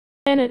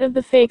planet of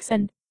the fakes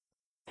and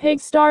Pig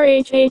Star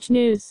HH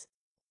News.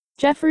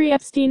 Jeffrey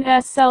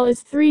Epstein's cell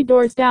is 3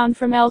 doors down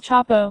from El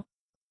Chapo.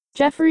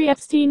 Jeffrey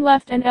Epstein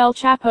left and El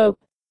Chapo.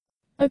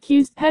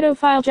 Accused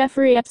pedophile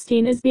Jeffrey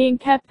Epstein is being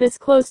kept this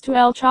close to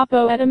El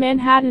Chapo at a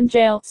Manhattan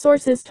jail,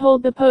 sources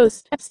told the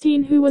Post.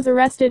 Epstein, who was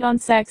arrested on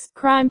sex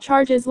crime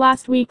charges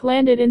last week,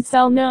 landed in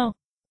cell No.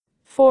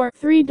 4,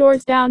 3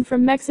 doors down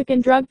from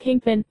Mexican drug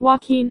kingpin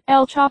Joaquin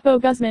El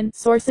Chapo Guzman,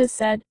 sources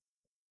said.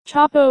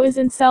 Chapo is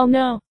in cell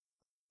No.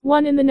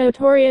 1 in the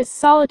notorious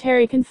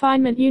solitary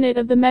confinement unit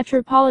of the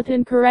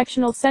Metropolitan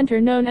Correctional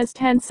Center known as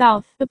 10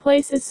 South. The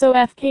place is so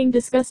f***ing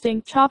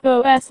disgusting,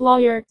 Chapo's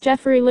lawyer,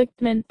 Jeffrey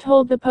Lichtman,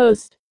 told the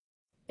Post.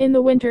 In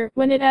the winter,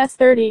 when it's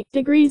 30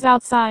 degrees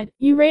outside,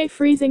 you ray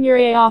freezing your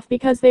a off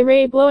because they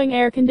ray blowing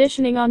air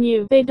conditioning on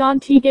you. They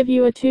don't give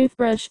you a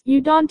toothbrush, you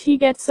don't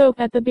get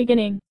soap at the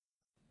beginning.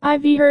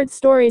 I've heard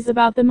stories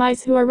about the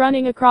mice who are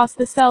running across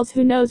the cells,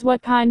 who knows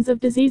what kinds of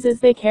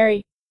diseases they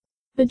carry.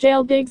 The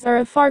jail digs are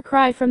a far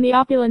cry from the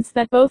opulence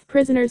that both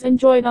prisoners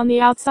enjoyed on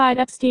the outside.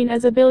 Epstein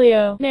as a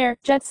billionaire,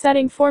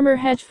 jet-setting former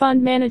hedge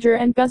fund manager,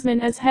 and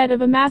Guzman as head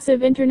of a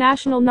massive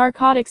international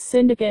narcotics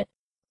syndicate.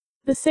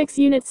 The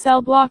 6-unit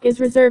cell block is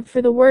reserved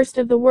for the worst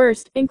of the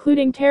worst,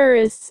 including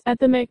terrorists, at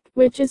the MIC,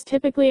 which is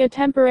typically a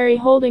temporary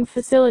holding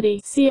facility.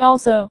 See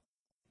also.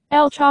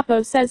 El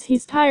Chapo says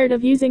he's tired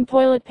of using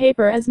toilet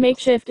paper as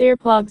makeshift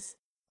earplugs.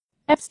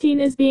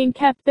 Epstein is being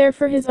kept there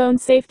for his own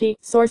safety,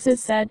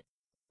 sources said.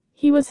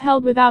 He was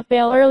held without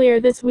bail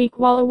earlier this week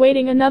while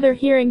awaiting another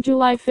hearing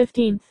July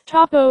 15.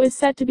 Chapo is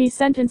set to be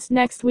sentenced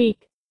next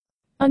week.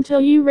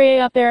 Until you ray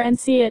up there and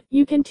see it,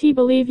 you can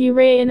believe you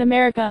ray in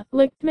America,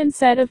 Lichtman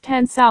said of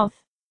 10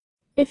 South.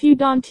 If you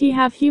don't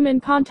have human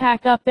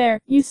contact up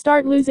there, you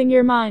start losing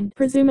your mind.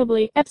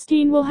 Presumably,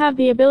 Epstein will have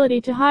the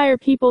ability to hire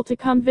people to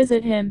come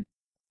visit him.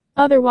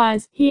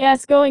 Otherwise,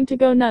 he's going to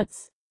go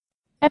nuts.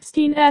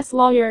 Epstein's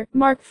lawyer,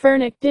 Mark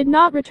Furnick, did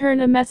not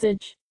return a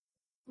message.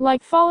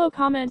 Like, follow,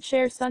 comment,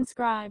 share,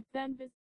 subscribe, then visit.